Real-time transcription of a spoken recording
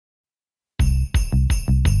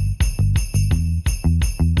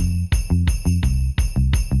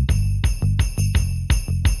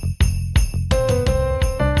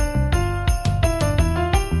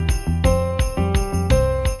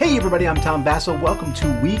everybody, I'm Tom Vassell. Welcome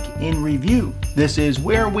to Week in Review. This is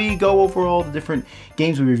where we go over all the different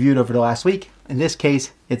games we reviewed over the last week. In this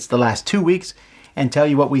case, it's the last 2 weeks, and tell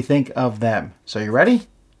you what we think of them. So you ready?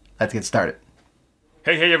 Let's get started.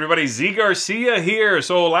 Hey everybody, Z Garcia here.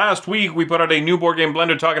 So last week we put out a new board game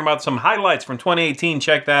blender talking about some highlights from 2018.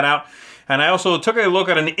 Check that out. And I also took a look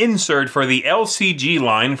at an insert for the LCG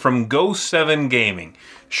line from Go 7 Gaming.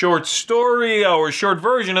 Short story or short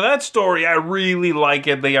version of that story. I really like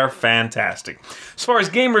it. They are fantastic. As far as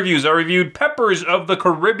game reviews, I reviewed Peppers of the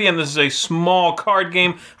Caribbean. This is a small card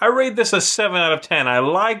game. I rate this a 7 out of 10. I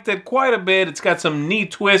liked it quite a bit. It's got some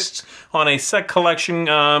neat twists on a set collection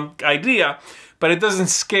idea, but it doesn't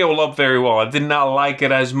scale up very well. I did not like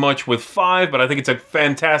it as much with 5, but I think it's a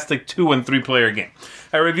fantastic 2 and 3 player game.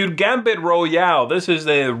 I reviewed Gambit Royale. This is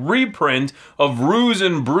a reprint of Ruse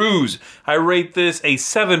and Brews. I rate this a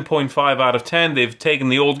 7.5 out of 10. They've taken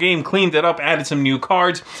the old game, cleaned it up, added some new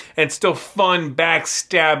cards, and it's still fun,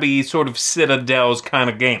 backstabby, sort of Citadels kind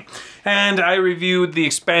of game. And I reviewed the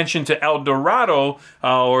expansion to El Dorado,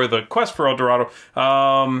 or the Quest for El Dorado.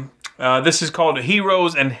 This is called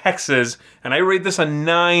Heroes and Hexes, and I rate this a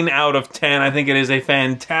 9 out of 10. I think it is a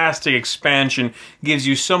fantastic expansion. Gives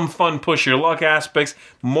you some fun push your luck aspects,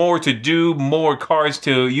 more to do, more cards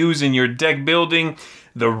to use in your deck building.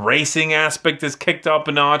 The racing aspect is kicked up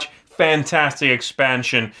a notch. Fantastic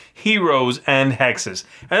expansion, Heroes and Hexes.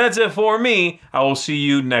 And that's it for me. I will see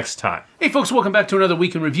you next time. Hey folks, welcome back to another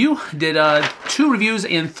week in review. Did 2 reviews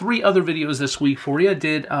and 3 other videos this week for you.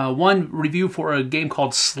 Did one review for a game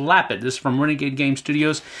called Slap It. This is from Renegade Game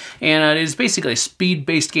Studios, and it is basically a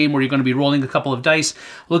speed-based game where you're going to be rolling a couple of dice,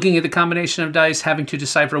 looking at the combination of dice, having to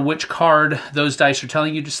decipher which card those dice are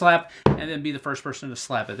telling you to slap, and then be the first person to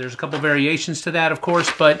slap it. There's a couple variations to that, of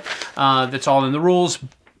course, but that's all in the rules.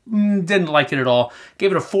 Didn't like it at all.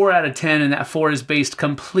 Gave it a 4 out of 10, and that 4 is based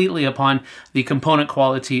completely upon the component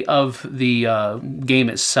quality of the game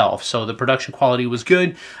itself. So the production quality was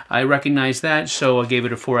good. I recognize that, so I gave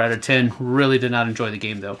it a 4 out of 10. Really did not enjoy the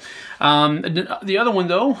game, though. The other one,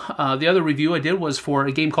 though, the other review I did was for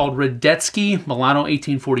a game called Radetzky Milano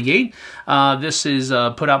 1848. This is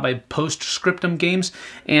put out by Postscriptum Games,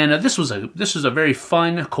 and this was a very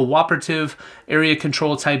fun, cooperative, area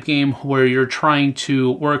control type game where you're trying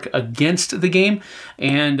to work against the game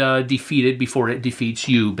and defeat it before it defeats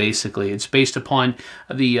you, basically. It's based upon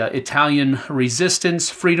the Italian resistance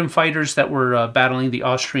freedom fighters that were battling the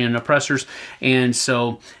Austrian oppressors, and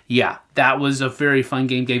so yeah, that was a very fun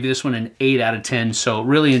game. Gave this one an 8 out of 10, so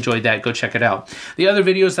really enjoyed that. Go check it out. The other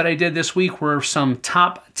videos that I did this week were some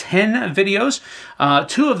top 10 videos.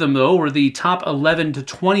 2 of them, though, were the top 11 to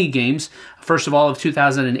 20 games, first of all, of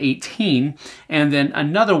 2018, and then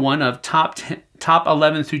another one of top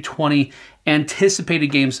 11 through 20 anticipated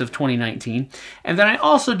games of 2019. And then I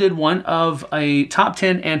also did one of a top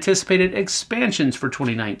 10 anticipated expansions for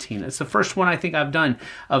 2019. It's the first one I think I've done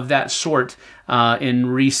of that sort in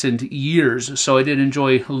recent years. So I did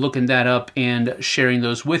enjoy looking that up and sharing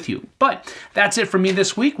those with you. But that's it for me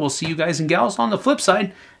this week. We'll see you guys and gals on the flip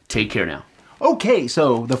side. Take care now. Okay,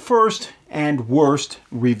 so the first and worst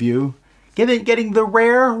review, getting the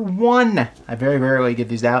rare 1. I very rarely give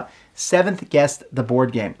these out. 7th Guessed the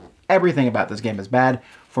Board Game. Everything about this game is bad,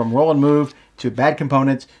 from roll and move, to bad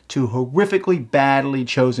components, to horrifically badly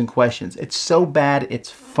chosen questions. It's so bad, it's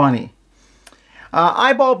funny.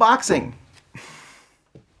 Eyeball Boxing.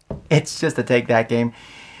 It's just a take that game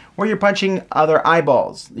where you're punching other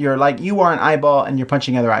eyeballs. You're like, you are an eyeball and you're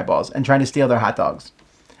punching other eyeballs and trying to steal their hot dogs.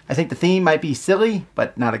 I think the theme might be silly,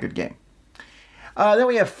 but not a good game. Then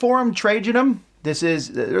we have Forum Trajanum.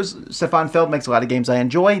 Stefan Feld makes a lot of games I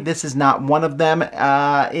enjoy. This is not one of them.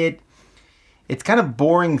 It's kind of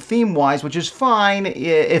boring theme-wise, which is fine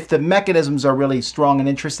if the mechanisms are really strong and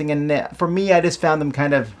interesting. And for me, I just found them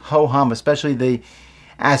kind of ho-hum, especially the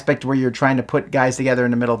aspect where you're trying to put guys together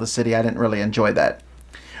in the middle of the city. I didn't really enjoy that.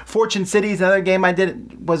 Fortune City is another game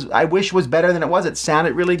I wish was better than it was. It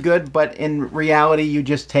sounded really good, but in reality, you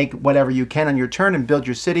just take whatever you can on your turn and build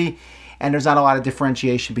your city, and there's not a lot of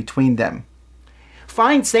differentiation between them.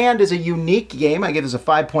 Find Sand is a unique game. I give this a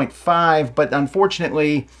 5.5, but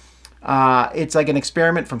unfortunately, it's like an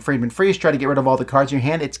experiment from Friedman Freeze. Try to get rid of all the cards in your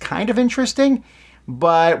hand. It's kind of interesting,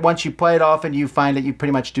 but once you play it often, you find that you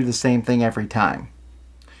pretty much do the same thing every time.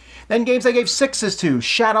 Then games I gave 6s to.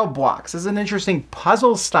 Shadow Blocks. This is an interesting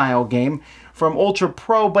puzzle-style game from Ultra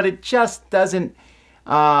Pro, but it just doesn't...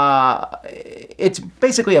 it's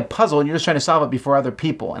basically a puzzle, and you're just trying to solve it before other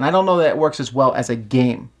people. And I don't know that it works as well as a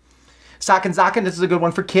game. Socken Zocken, this is a good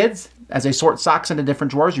one for kids. As they sort socks into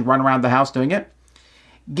different drawers, you run around the house doing it.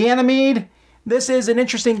 Ganymede, this is an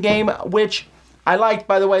interesting game which I liked,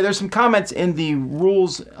 by the way, there's some comments in the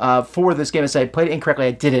rules for this game that say I played it incorrectly.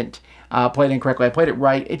 I didn't play it incorrectly. I played it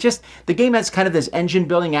right. It just, the game has kind of this engine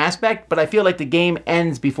building aspect, but I feel like the game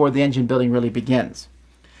ends before the engine building really begins.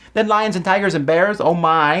 Then Lions and Tigers and Bears, oh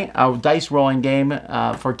my, a dice rolling game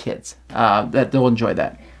for kids. That they'll enjoy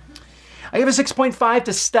that. I give a 6.5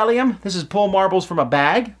 to Stellium. This is pull marbles from a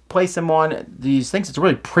bag, place them on these things. It's a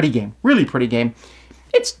really pretty game, really pretty game.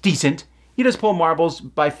 It's decent. You just pull marbles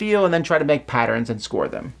by feel and then try to make patterns and score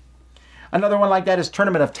them. Another one like that is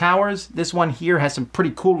Tournament of Towers. This one here has some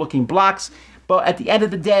pretty cool looking blocks, but at the end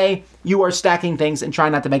of the day, you are stacking things and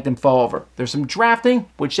trying not to make them fall over. There's some drafting,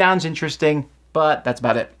 which sounds interesting, but that's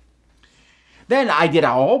about it. Then I did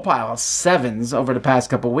a whole pile of 7s over the past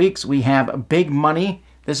couple weeks. We have Big Money.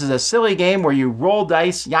 This is a silly game where you roll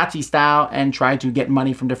dice, Yahtzee style, and try to get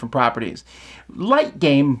money from different properties. Light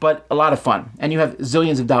game, but a lot of fun, and you have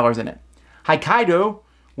zillions of dollars in it. Hokkaido,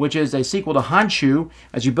 which is a sequel to Honshu,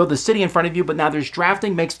 as you build the city in front of you, but now there's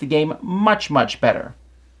drafting, makes the game much, much better.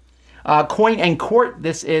 Coin and Court,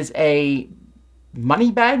 this is a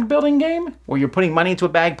money bag building game where you're putting money into a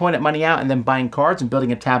bag, pulling that money out, and then buying cards and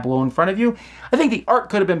building a tableau in front of you. I think the art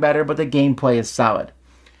could have been better, but the gameplay is solid.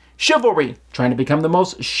 Chivalry, trying to become the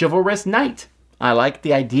most chivalrous knight. I like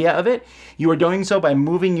the idea of it. You are doing so by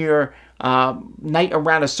moving your knight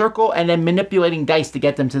around a circle and then manipulating dice to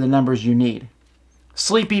get them to the numbers you need.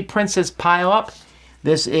 Sleepy Princess Pile Up.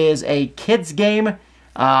 This is a kid's game.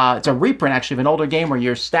 It's a reprint, actually, of an older game where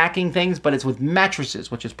you're stacking things, but it's with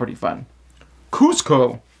mattresses, which is pretty fun.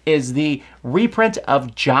 Cusco is the reprint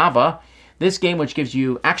of Java. This game, which gives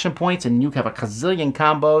you action points and you have a gazillion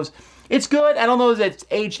combos. It's good. I don't know if it's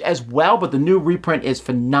aged as well, but the new reprint is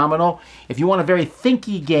phenomenal. If you want a very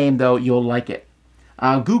thinky game, though, you'll like it.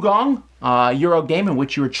 Gugong, Euro game in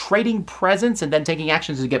which you're trading presents and then taking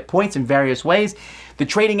actions to get points in various ways. The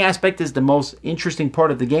trading aspect is the most interesting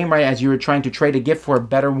part of the game, right, as you're trying to trade a gift for a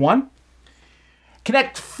better one.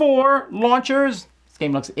 Connect 4 launchers. This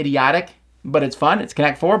game looks idiotic, but it's fun. It's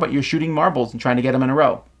Connect 4, but you're shooting marbles and trying to get them in a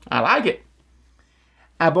row. I like it.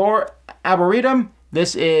 Arboretum.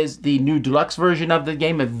 This is the new deluxe version of the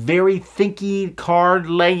game. A very thinky card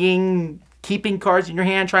laying, keeping cards in your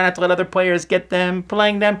hand, trying not to let other players get them,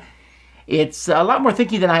 playing them. It's a lot more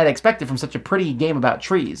thinky than I had expected from such a pretty game about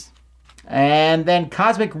trees. And then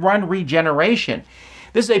Cosmic Run Regeneration.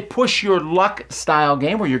 This is a push your luck style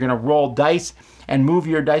game where you're going to roll dice and move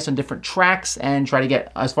your dice on different tracks and try to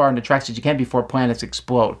get as far into tracks as you can before planets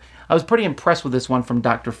explode. I was pretty impressed with this one from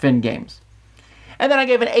Dr. Finn Games. And then I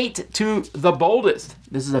gave an 8 to The Boldest.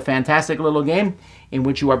 This is a fantastic little game in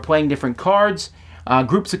which you are playing different cards,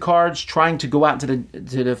 groups of cards, trying to go out to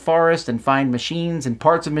the forest and find machines and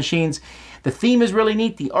parts of machines. The theme is really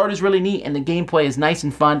neat, the art is really neat, and the gameplay is nice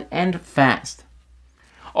and fun and fast.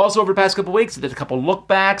 Also, over the past couple weeks, I did a couple look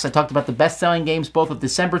backs. I talked about the best-selling games both of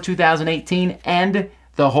December 2018 and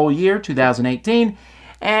the whole year 2018.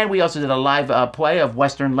 And we also did a live play of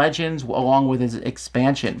Western Legends along with its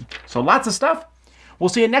expansion. So lots of stuff. We'll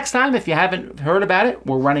see you next time. If you haven't heard about it,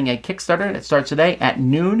 we're running a Kickstarter that starts today at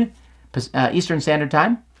noon Eastern Standard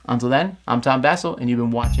Time. Until then, I'm Tom Bassel, and you've been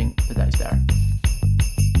watching The Dice Tower.